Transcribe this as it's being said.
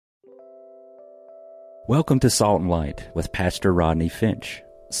Welcome to Salt and Light with Pastor Rodney Finch.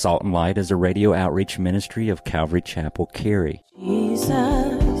 Salt and Light is a radio outreach ministry of Calvary Chapel, Cary. Jesus,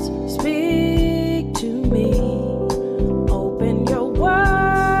 speak to me. Open your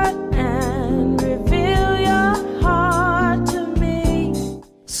word and reveal your heart to me.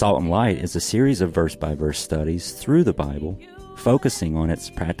 Salt and Light is a series of verse-by-verse studies through the Bible, focusing on its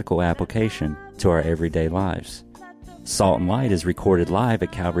practical application to our everyday lives. Salt and Light is recorded live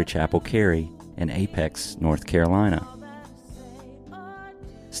at Calvary Chapel, Cary in Apex, North Carolina.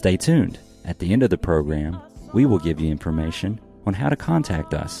 Stay tuned. At the end of the program, we will give you information on how to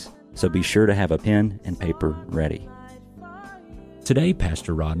contact us, so be sure to have a pen and paper ready. Today,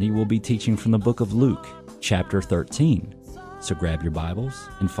 Pastor Rodney will be teaching from the book of Luke, chapter 13. So grab your Bibles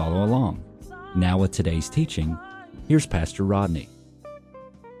and follow along. Now with today's teaching, here's Pastor Rodney.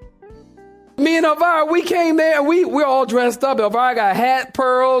 Me and Elvira, we came there and we're all dressed up. Elvira got hat,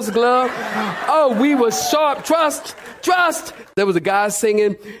 pearls, glove. Oh, we was sharp. Trust. There was a guy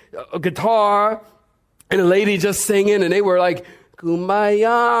singing a guitar and a lady just singing, and they were like,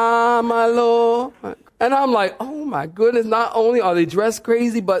 Kumbaya, my Lord. And I'm like, oh my goodness, not only are they dressed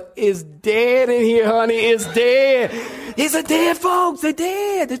crazy, but it's dead in here, honey. It's dead. It's a dead, folks. They're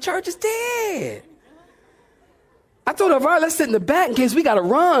dead. The church is dead. I told Elvira, let's sit in the back in case we got to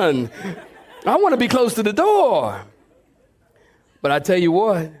run. I want to be close to the door. But I tell you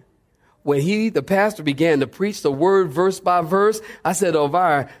what, when the pastor began to preach the word verse by verse, I said,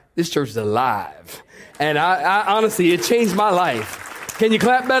 Elvira, this church is alive. And I honestly, it changed my life. Can you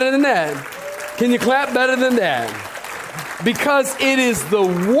clap better than that? Can you clap better than that? Because it is the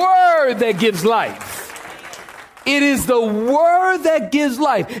word that gives life. It is the word that gives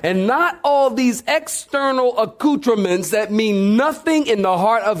life, and not all these external accoutrements that mean nothing in the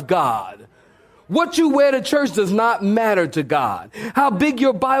heart of God. What you wear to church does not matter to God. How big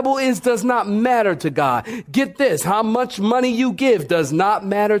your Bible is does not matter to God. Get this, how much money you give does not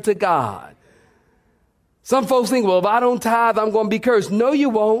matter to God. Some folks think, well, if I don't tithe, I'm going to be cursed. No, you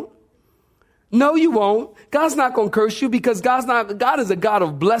won't. No, you won't. God's not going to curse you because God is a God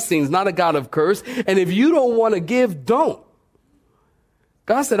of blessings, not a God of curse. And if you don't want to give, don't.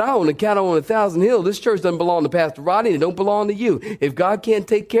 God said, I own a cattle on 1,000 hills. This church doesn't belong to Pastor Rodney. It don't belong to you. If God can't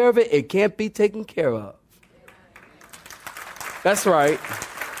take care of it, it can't be taken care of. That's right.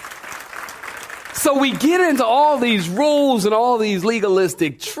 So we get into all these rules and all these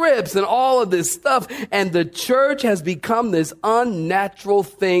legalistic trips and all of this stuff, and the church has become this unnatural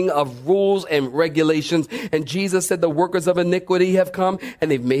thing of rules and regulations. And Jesus said the workers of iniquity have come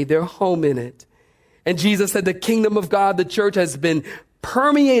and they've made their home in it. And Jesus said the kingdom of God, the church, has been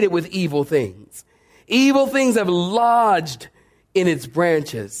permeated with evil things. Evil things have lodged in its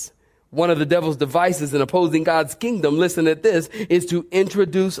branches. One of the devil's devices in opposing God's kingdom, listen at this, is to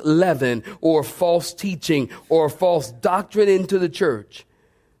introduce leaven or false teaching or false doctrine into the church.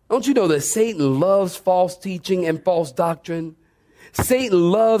 Don't you know that Satan loves false teaching and false doctrine?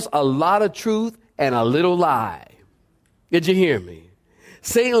 Satan loves a lot of truth and a little lie. Did you hear me?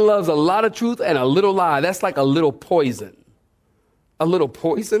 Satan loves a lot of truth and a little lie. That's like a little poison. A little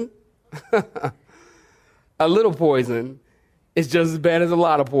poison? A little poison is just as bad as a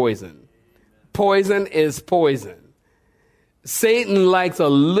lot of poison. Poison is poison. Satan likes a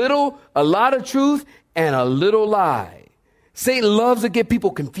lot of truth and a little lie. Satan loves to get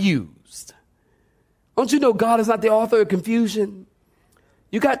people confused. Don't you know God is not the author of confusion?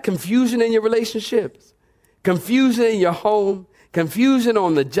 You got confusion in your relationships, confusion in your home, confusion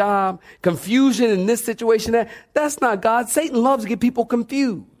on the job, confusion in this situation. That's not God. Satan loves to get people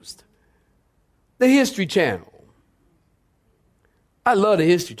confused. The History Channel. I love the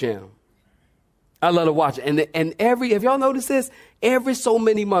History Channel. I love to watch it. And have y'all noticed this? Every so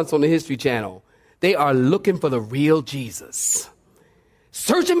many months on the History Channel, they are looking for the real Jesus.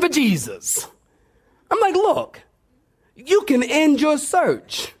 Searching for Jesus. I'm like, look, you can end your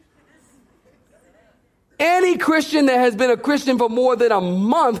search. Any Christian that has been a Christian for more than a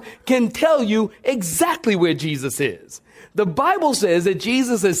month can tell you exactly where Jesus is. The Bible says that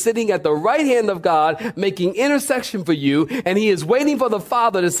Jesus is sitting at the right hand of God, making intercession for you, and he is waiting for the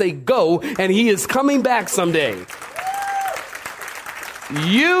Father to say go, and he is coming back someday.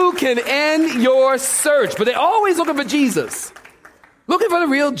 You can end your search, but they're always looking for Jesus. Looking for the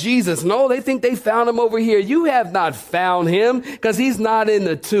real Jesus. No, they think they found him over here. You have not found him because he's not in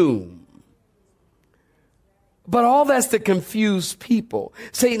the tomb. But all that's to confuse people.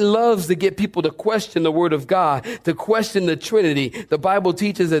 Satan loves to get people to question the word of God, to question the Trinity. The Bible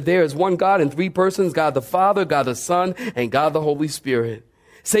teaches that there is one God in three persons, God the Father, God the Son, and God the Holy Spirit.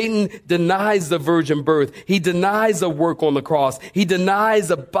 Satan denies the virgin birth. He denies the work on the cross. He denies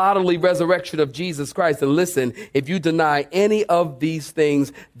the bodily resurrection of Jesus Christ. And listen, if you deny any of these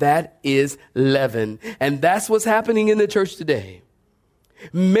things, that is leaven. And that's what's happening in the church today.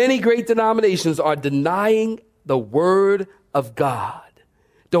 Many great denominations are denying the word of God.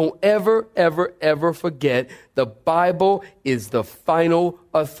 Don't ever, ever, ever forget the Bible is the final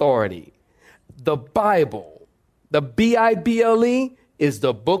authority. The Bible, the Bible, is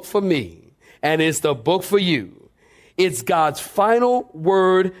the book for me, and it's the book for you. It's God's final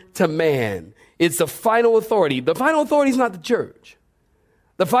word to man. It's the final authority. The final authority is not the church.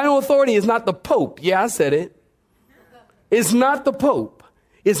 The final authority is not the Pope. Yeah, I said it. It's not the Pope.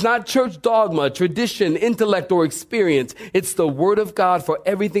 It's not church dogma, tradition, intellect, or experience. It's the word of God for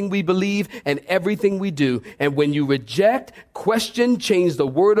everything we believe and everything we do. And when you reject, question, change the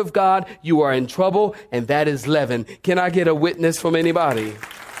word of God, you are in trouble, and that is leaven. Can I get a witness from anybody?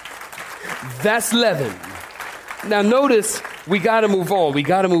 That's leaven. Now notice, we got to move on. We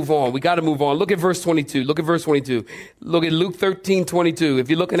got to move on. We got to move on. Look at verse 22. Look at verse 22. Look at Luke 13:22. If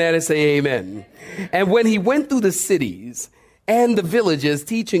you're looking at it, say amen. And when he went through the cities and the villages,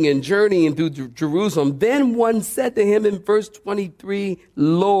 teaching and journeying through Jerusalem, then one said to him in verse 23,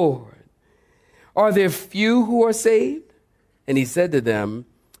 Lord, are there few who are saved? And he said to them,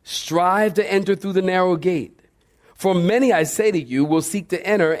 strive to enter through the narrow gate. For many, I say to you, will seek to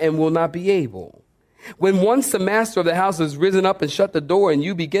enter and will not be able. When once the master of the house has risen up and shut the door, and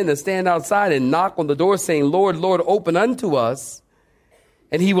you begin to stand outside and knock on the door, saying, Lord, Lord, open unto us.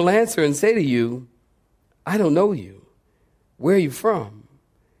 And he will answer and say to you, I don't know you. Where are you from?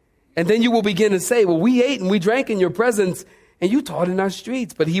 And then you will begin to say, well, we ate and we drank in your presence, and you taught in our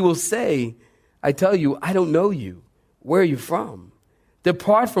streets. But he will say, I tell you, I don't know you. Where are you from?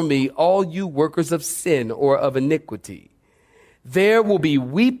 Depart from me, all you workers of sin or of iniquity. There will be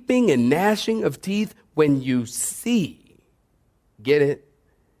weeping and gnashing of teeth when you see, get it?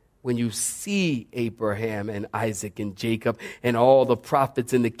 When you see Abraham and Isaac and Jacob and all the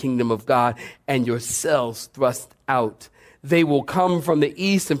prophets in the kingdom of God and yourselves thrust out. They will come from the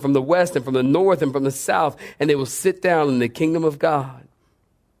east and from the west and from the north and from the south, and they will sit down in the kingdom of God.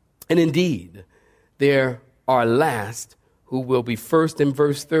 And indeed, there are last who will be first in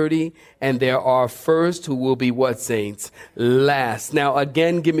verse 30, and there are first who will be what, saints? Last. Now,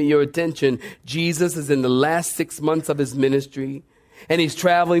 again, give me your attention. Jesus is in the last 6 months of his ministry, and he's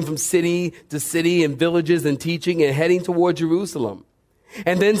traveling from city to city and villages and teaching and heading toward Jerusalem.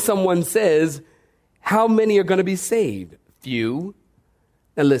 And then someone says, how many are going to be saved? Few.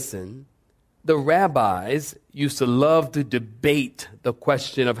 Now listen, the rabbis used to love to debate the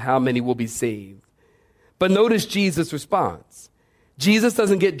question of how many will be saved. But notice Jesus' response. Jesus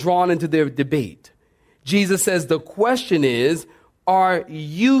doesn't get drawn into their debate. Jesus says the question is, are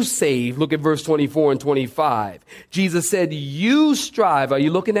you saved? Look at verse 24 and 25. Jesus said, you strive. Are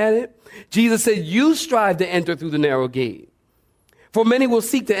you looking at it? Jesus said, you strive to enter through the narrow gate. For many will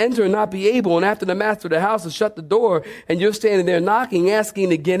seek to enter and not be able. And after the master of the house has shut the door and you're standing there knocking, asking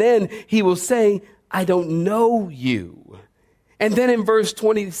to get in, he will say, I don't know you. And then in verse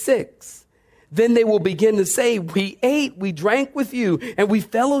 26, then they will begin to say, we ate, we drank with you, and we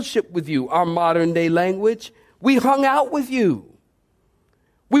fellowshiped with you. Our modern day language, we hung out with you.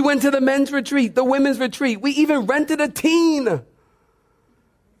 We went to the men's retreat, the women's retreat. We even rented a teen.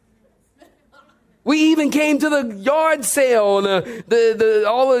 We even came to the yard sale and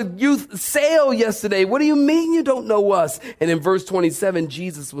all the youth sale yesterday. What do you mean you don't know us? And in verse 27,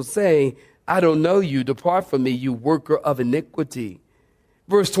 Jesus will say, I don't know you. Depart from me, you worker of iniquity.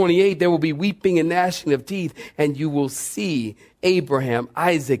 Verse 28, there will be weeping and gnashing of teeth, and you will see Abraham,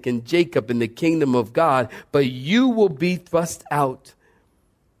 Isaac, and Jacob in the kingdom of God, but you will be thrust out.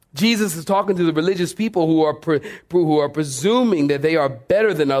 Jesus is talking to the religious people who are presuming that they are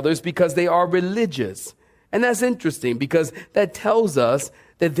better than others because they are religious. And that's interesting because that tells us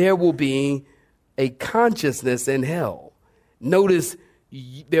that there will be a consciousness in hell. Notice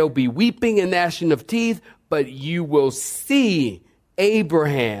there'll be weeping and gnashing of teeth, but you will see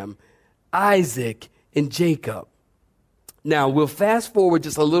Abraham, Isaac, and Jacob. Now, we'll fast forward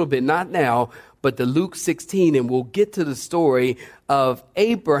just a little bit, not now, but to Luke 16, and we'll get to the story of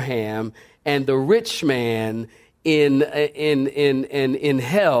Abraham and the rich man in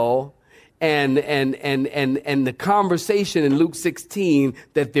hell, and the conversation in Luke 16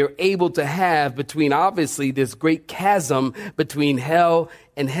 that they're able to have between, obviously, this great chasm between hell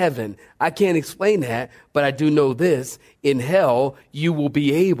and heaven. I can't explain that, but I do know this. In hell, you will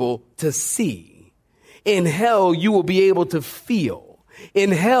be able to see. In hell, you will be able to feel.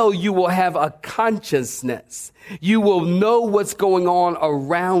 In hell, you will have a consciousness. You will know what's going on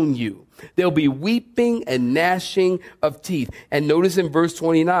around you. There'll be weeping and gnashing of teeth. And notice in verse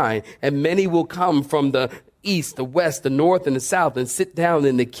 29, and many will come from the east, the west, the north, and the south and sit down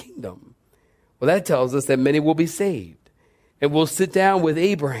in the kingdom. Well, that tells us that many will be saved. And will sit down with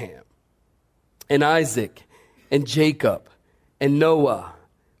Abraham and Isaac and Jacob and Noah.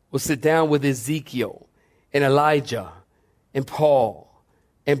 Will sit down with Ezekiel and Elijah and Paul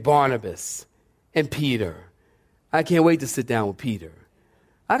and Barnabas and Peter. I can't wait to sit down with Peter.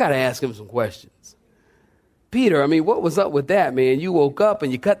 I got to ask him some questions. Peter, what was up with that, man? You woke up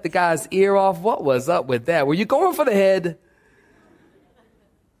and you cut the guy's ear off. What was up with that? Were you going for the head?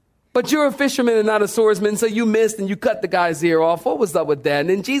 But you're a fisherman and not a swordsman, so you missed and you cut the guy's ear off. What was up with that? And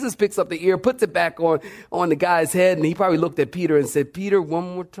then Jesus picks up the ear, puts it back on the guy's head, and he probably looked at Peter and said, Peter,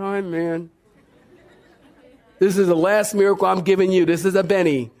 one more time, man. This is the last miracle I'm giving you. This is a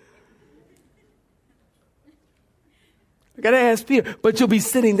Benny. I got to ask Peter. But you'll be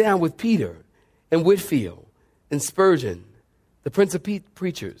sitting down with Peter and Whitfield and Spurgeon, the Prince of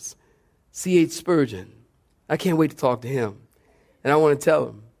Preachers, C.H. Spurgeon. I can't wait to talk to him. And I want to tell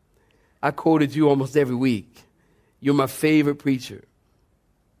him, I quoted you almost every week. You're my favorite preacher.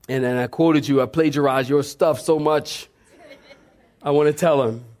 And I quoted you. I plagiarized your stuff so much. I want to tell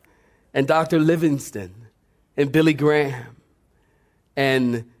him. And Dr. Livingston and Billy Graham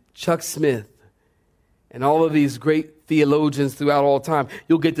and Chuck Smith and all of these great theologians throughout all time.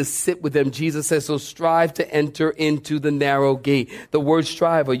 You'll get to sit with them. Jesus says, so strive to enter into the narrow gate. The word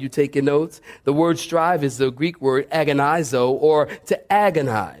strive, are you taking notes? The word strive is the Greek word agonizo, or to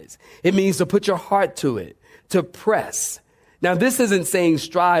agonize. It means to put your heart to it, to press. Now, this isn't saying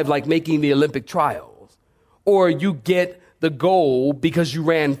strive like making the Olympic trials, or you get the goal because you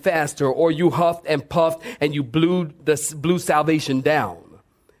ran faster, or you huffed and puffed and you blew salvation down.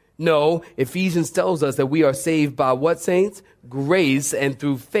 No, Ephesians tells us that we are saved by what, saints? Grace and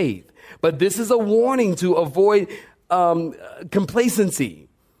through faith. But this is a warning to avoid complacency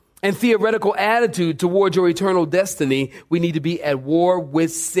and theoretical attitude towards your eternal destiny. We need to be at war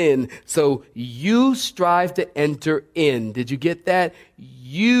with sin. So you strive to enter in. Did you get that?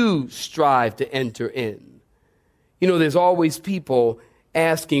 You strive to enter in. There's always people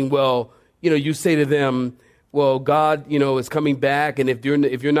asking, well, you say to them, well, God, is coming back, and if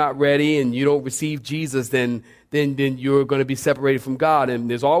you're not ready and you don't receive Jesus, then you're going to be separated from God. And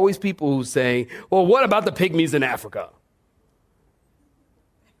there's always people who say, well, what about the pygmies in Africa?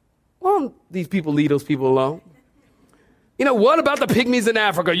 Well, these people leave those people alone. What about the pygmies in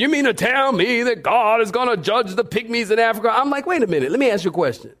Africa? You mean to tell me that God is going to judge the pygmies in Africa? I'm like, wait a minute. Let me ask you a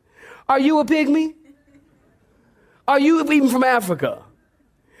question. Are you a pygmy? Are you even from Africa?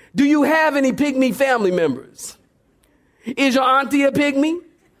 Do you have any pygmy family members? Is your auntie a pygmy?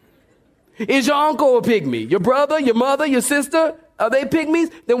 Is your uncle a pygmy? Your brother, your mother, your sister, are they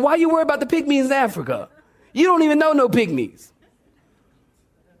pygmies? Then why you worry about the pygmies in Africa? You don't even know no pygmies.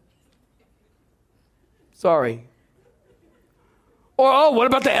 Sorry. Or, what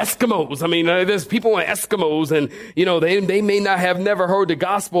about the Eskimos? There's people in Eskimos and, they may not have never heard the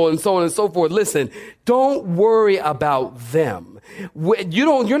gospel and so on and so forth. Listen, don't worry about them.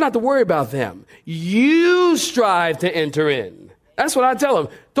 You're not to worry about them. You strive to enter in. That's what I tell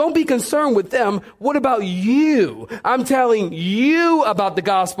them. Don't be concerned with them. What about you? I'm telling you about the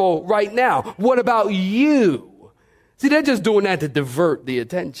gospel right now. What about you? See, they're just doing that to divert the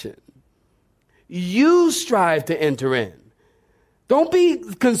attention. You strive to enter in. Don't be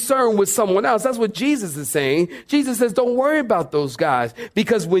concerned with someone else. That's what Jesus is saying. Jesus says, don't worry about those guys,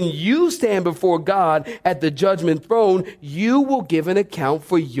 because when you stand before God at the judgment throne, you will give an account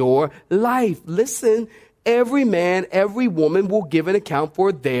for your life. Listen, every man, every woman will give an account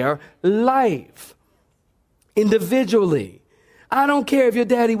for their life individually. I don't care if your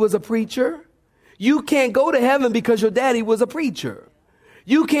daddy was a preacher. You can't go to heaven because your daddy was a preacher.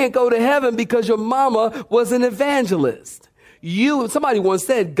 You can't go to heaven because your mama was an evangelist. Somebody once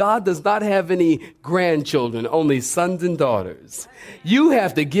said, God does not have any grandchildren, only sons and daughters. You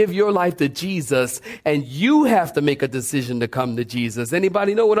have to give your life to Jesus, and you have to make a decision to come to Jesus.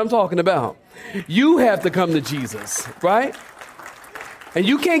 Anybody know what I'm talking about? You have to come to Jesus, right? And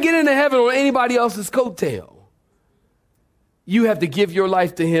you can't get into heaven on anybody else's coattail. You have to give your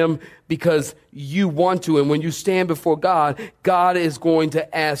life to him because you want to. And when you stand before God, God is going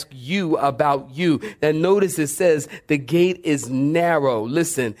to ask you about you. And notice it says the gate is narrow.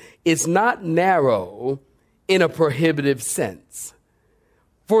 Listen, it's not narrow in a prohibitive sense.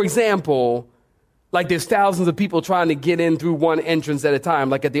 For example, like there's thousands of people trying to get in through one entrance at a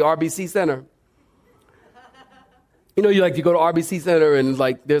time, like at the RBC Center. You know, you go to RBC Center and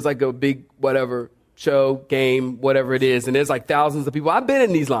like there's like a big whatever show, game, whatever it is, and there's like thousands of people. I've been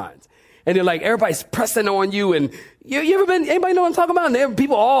in these lines. And they're like, everybody's pressing on you. And you ever been, anybody know what I'm talking about? And there are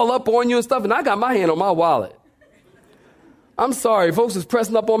people all up on you and stuff. And I got my hand on my wallet. I'm sorry, folks is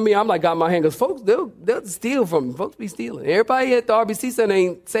pressing up on me. I'm like, got my hand. Because folks, they'll steal from me. Folks be stealing. Everybody at the RBC Center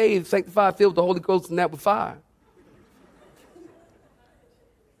ain't saved, sanctified, filled with the Holy Ghost, and that with fire.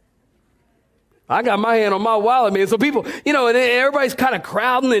 I got my hand on my wallet, man. So people, you know, and everybody's kind of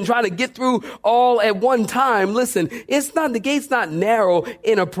crowding and trying to get through all at one time. Listen, the gate's not narrow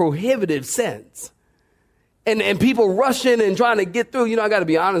in a prohibitive sense. And people rushing and trying to get through. You know, I got to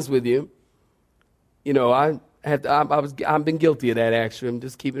be honest with you. You know, I've been guilty of that, actually. I'm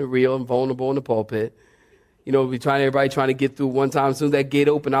just keeping it real and vulnerable in the pulpit. You know, everybody trying to get through one time. As soon as that gate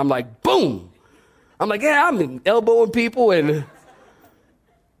opened, I'm like, boom. I'm like, yeah, I'm elbowing people and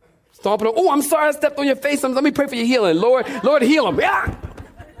stomping them. Oh, I'm sorry I stepped on your face. Let me pray for your healing. Lord, heal them. Yeah.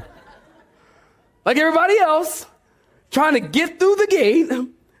 Like everybody else, trying to get through the gate.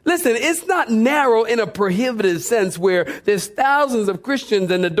 Listen, it's not narrow in a prohibitive sense where there's thousands of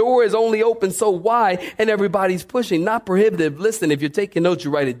Christians and the door is only open so wide and everybody's pushing. Not prohibitive. Listen, if you're taking notes, you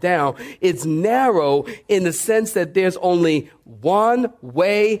write it down. It's narrow in the sense that there's only one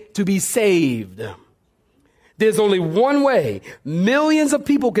way to be saved. There's only one way. Millions of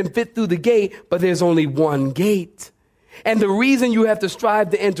people can fit through the gate, but there's only one gate. And the reason you have to strive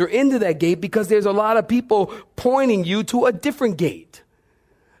to enter into that gate, because there's a lot of people pointing you to a different gate.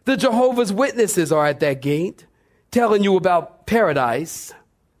 The Jehovah's Witnesses are at that gate, telling you about paradise.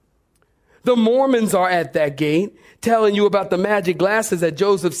 The Mormons are at that gate, telling you about the magic glasses that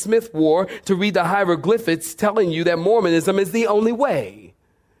Joseph Smith wore to read the hieroglyphics, telling you that Mormonism is the only way.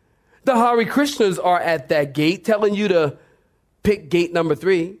 The Hare Krishnas are at that gate, telling you to pick gate number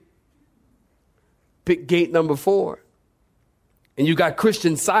 3, pick gate number 4. And you got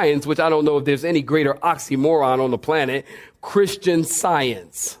Christian Science, which I don't know if there's any greater oxymoron on the planet, Christian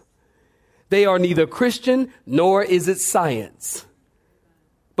Science. They are neither Christian nor is it science.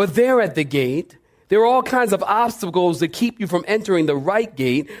 But they're at the gate. There are all kinds of obstacles that keep you from entering the right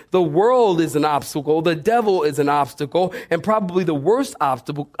gate. The world is an obstacle. The devil is an obstacle. And probably the worst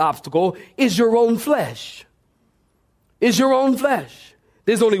obstacle is your own flesh. Is your own flesh.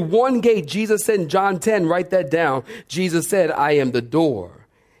 There's only one gate. Jesus said in John 10, write that down. Jesus said, I am the door.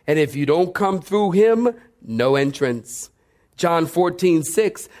 And if you don't come through him, no entrance. John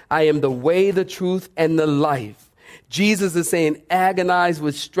 14:6, I am the way, the truth, and the life. Jesus is saying, agonize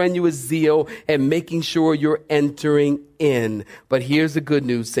with strenuous zeal and making sure you're entering in. But here's the good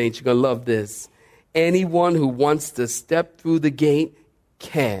news, saints. You're going to love this. Anyone who wants to step through the gate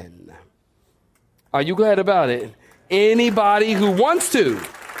can. Are you glad about it? Anybody who wants to.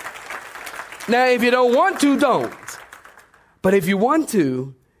 Now, if you don't want to, don't. But if you want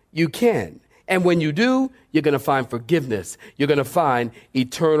to, you can. And when you do, you're going to find forgiveness. You're going to find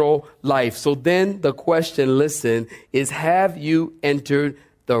eternal life. So then the question, listen, is have you entered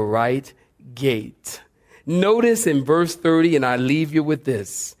the right gate? Notice in verse 30, and I leave you with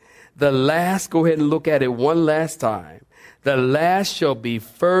this. The last, go ahead and look at it one last time. The last shall be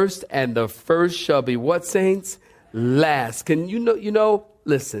first, and the first shall be what, saints? Last. Can you know,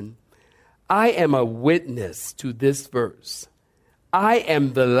 listen, I am a witness to this verse. I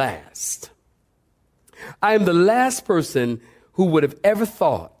am the last. I am the last person who would have ever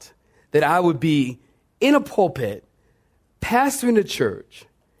thought that I would be in a pulpit, pastoring a church,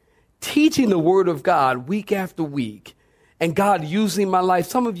 teaching the word of God week after week, and God using my life.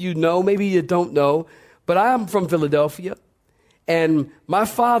 Some of you know, maybe you don't know, but I am from Philadelphia, and my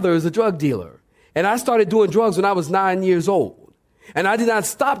father is a drug dealer. And I started doing drugs when I was 9 years old. And I did not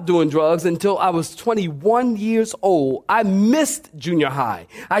stop doing drugs until I was 21 years old. I missed junior high.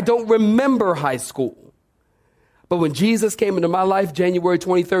 I don't remember high school. But when Jesus came into my life, January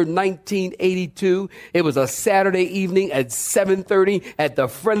 23rd, 1982, it was a Saturday evening at 7:30 at the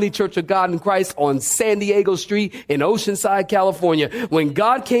Friendly Church of God in Christ on San Diego Street in Oceanside, California. When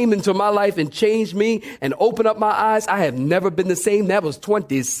God came into my life and changed me and opened up my eyes, I have never been the same. That was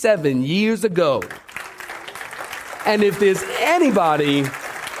 27 years ago. And if there's anybody,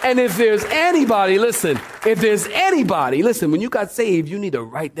 listen, when you got saved, you need to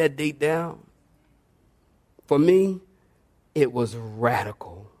write that date down. For me, it was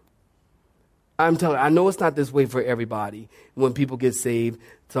radical. I'm telling you, I know it's not this way for everybody. When people get saved,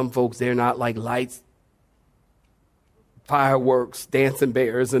 some folks, they're not like lights, fireworks, dancing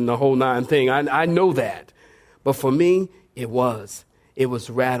bears, and the whole nine thing. I know that. But for me, it was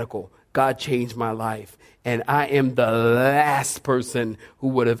radical. God changed my life. And I am the last person who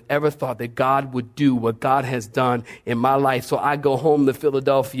would have ever thought that God would do what God has done in my life. So I go home to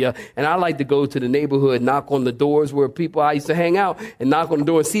Philadelphia, and I like to go to the neighborhood, knock on the doors where people I used to hang out, and knock on the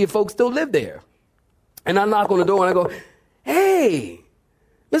door and see if folks still live there. And I knock on the door and I go, hey,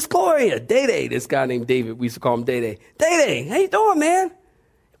 Miss Gloria, Day-Day, this guy named David, we used to call him Day-Day. Day-Day, how you doing, man?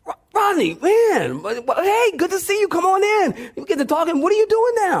 Rodney, man, hey, good to see you. Come on in. We get to talking. What are you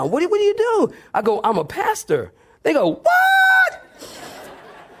doing now? What do you do? I go, I'm a pastor. They go, what?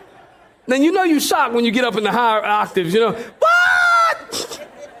 Then you know you're shocked when you get up in the higher octaves, you know. What?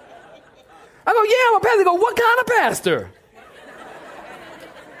 I go, yeah, I'm a pastor. They go, what kind of pastor?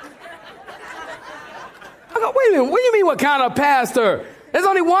 I go, wait a minute, what do you mean what kind of pastor? There's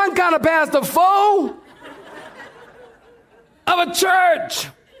only one kind of pastor, fool. Of a church.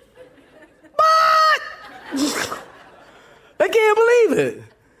 What? I can't believe it.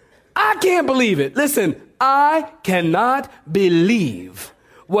 I can't believe it. Listen, I cannot believe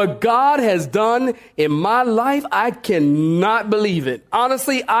what God has done in my life. I cannot believe it.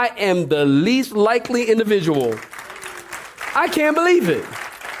 Honestly, I am the least likely individual. I can't believe it.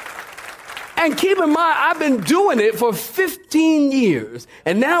 And keep in mind, I've been doing it for 15 years.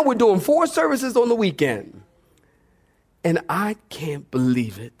 And now we're doing 4 services on the weekend. And I can't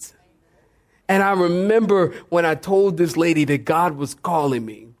believe it. And I remember when I told this lady that God was calling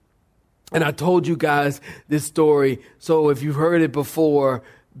me. And I told you guys this story. So if you've heard it before,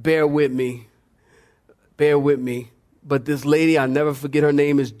 bear with me. Bear with me. But this lady, I'll never forget, her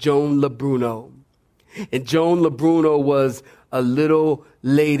name is Joan LeBruno. And Joan LeBruno was a little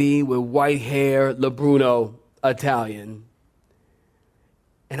lady with white hair, LeBruno, Italian.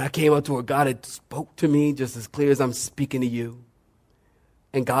 And I came up to her. God had spoke to me just as clear as I'm speaking to you.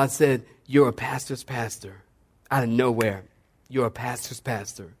 And God said, you're a pastor's pastor. Out of nowhere, you're a pastor's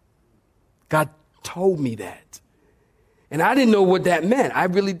pastor. God told me that. And I didn't know what that meant. I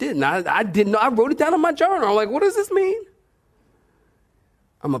really didn't. I didn't know. I wrote it down in my journal. I'm like, what does this mean?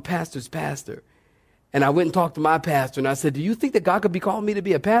 I'm a pastor's pastor. And I went and talked to my pastor, and I said, do you think that God could be calling me to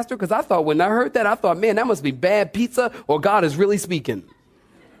be a pastor? Because I thought when I heard that, I thought, man, that must be bad pizza, or God is really speaking.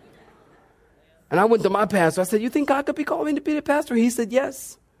 And I went to my pastor. I said, you think God could be calling me to be a pastor? He said,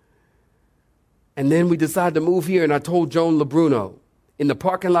 yes. And then we decided to move here, and I told Joan LeBruno in the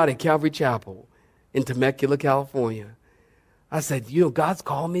parking lot at Calvary Chapel in Temecula, California. I said, you know, God's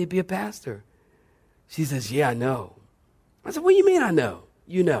called me to be a pastor. She says, yeah, I know. I said, what do you mean I know?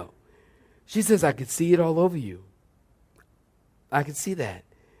 You know. She says, I could see it all over you. I could see that.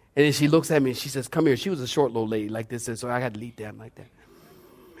 And then she looks at me and she says, come here. She was a short little lady like this, and so I had to lead down like that.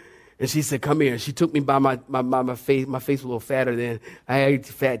 And she said, come here. She took me by my face. My face was a little fatter then. I had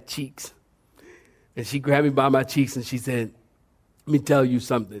fat cheeks. And she grabbed me by my cheeks and she said, let me tell you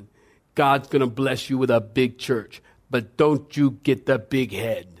something. God's going to bless you with a big church, but don't you get the big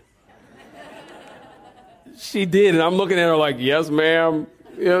head. She did. And I'm looking at her like, yes, ma'am.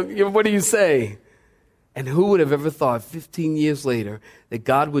 You know, what do you say? And who would have ever thought 15 years later that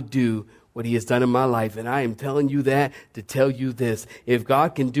God would do what he has done in my life? And I am telling you that to tell you this. If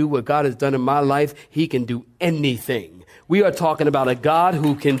God can do what God has done in my life, he can do anything. We are talking about a God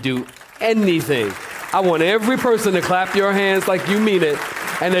who can do anything. I want every person to clap your hands like you mean it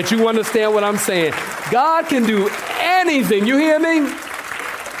and that you understand what I'm saying. God can do anything. You hear me?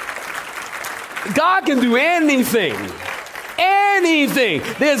 God can do anything. Anything.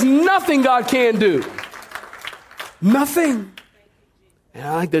 There's nothing God can't do. Nothing. And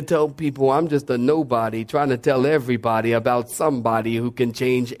I like to tell people I'm just a nobody trying to tell everybody about somebody who can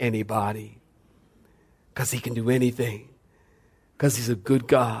change anybody. Because he can do anything. Because he's a good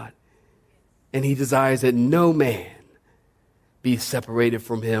God. And he desires that no man be separated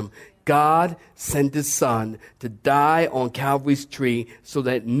from him. God sent his son to die on Calvary's tree so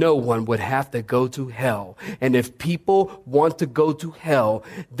that no one would have to go to hell. And if people want to go to hell,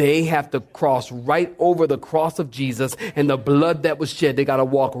 they have to cross right over the cross of Jesus and the blood that was shed. They got to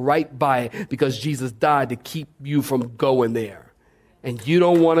walk right by it because Jesus died to keep you from going there. And you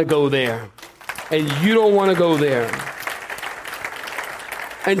don't want to go there. And you don't want to go there.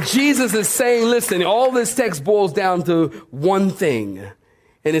 And Jesus is saying, listen, all this text boils down to one thing.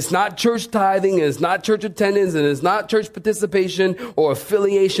 And it's not church tithing, and it's not church attendance, and it's not church participation or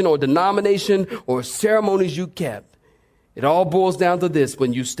affiliation or denomination or ceremonies you kept. It all boils down to this.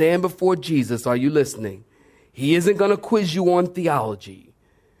 When you stand before Jesus, are you listening? He isn't going to quiz you on theology.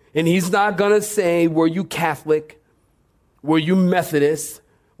 And he's not going to say, were you Catholic? Were you Methodist?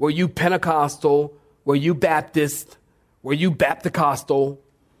 Were you Pentecostal? Were you Baptist? Were you Baptist-costal?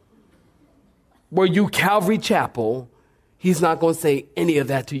 Were you Calvary Chapel? He's not going to say any of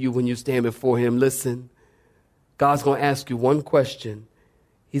that to you when you stand before him. Listen, God's going to ask you one question.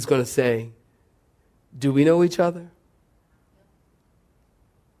 He's going to say, do we know each other?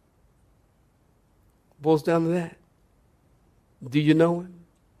 Boils down to that. Do you know him?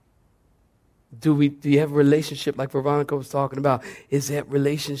 Do you have a relationship like Veronica was talking about? Is that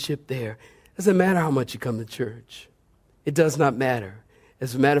relationship there? Doesn't matter how much you come to church. It does not matter.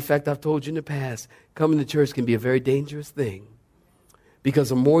 As a matter of fact, I've told you in the past, coming to church can be a very dangerous thing. Because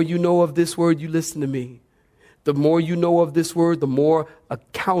the more you know of this word, you listen to me. The more you know of this word, the more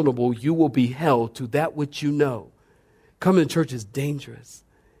accountable you will be held to that which you know. Coming to church is dangerous.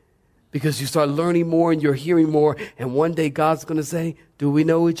 Because you start learning more and you're hearing more. And one day God's going to say, do we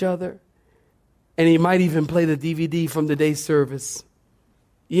know each other? And he might even play the DVD from the day's service.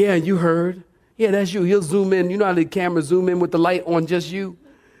 Yeah, you heard. Yeah, that's you. He'll zoom in. You know how the camera zoom in with the light on just you?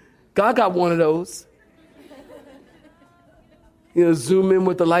 God got one of those. He'll zoom in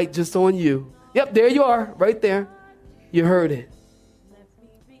with the light just on you. Yep, there you are, right there. You heard it.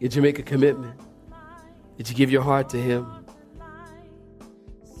 Did you make a commitment? Did you give your heart to him?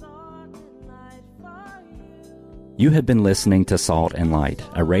 You have been listening to Salt and Light,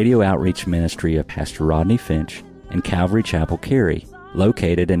 a radio outreach ministry of Pastor Rodney Finch and Calvary Chapel Cary,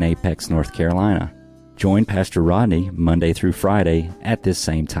 located in Apex, North Carolina. Join Pastor Rodney Monday through Friday at this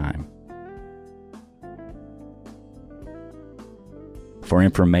same time. For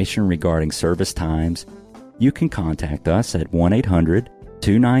information regarding service times, you can contact us at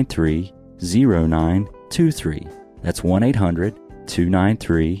 1-800-293-0923. That's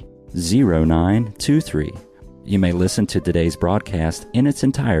 1-800-293-0923. You may listen to today's broadcast in its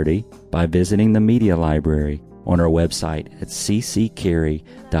entirety by visiting the media library on our website at cccary.org.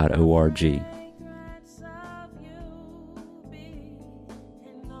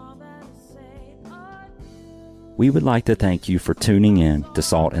 We would like to thank you for tuning in to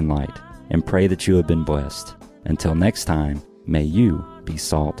Salt and Light and pray that you have been blessed. Until next time, may you be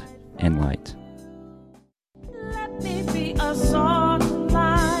salt and light. Let me be a salt.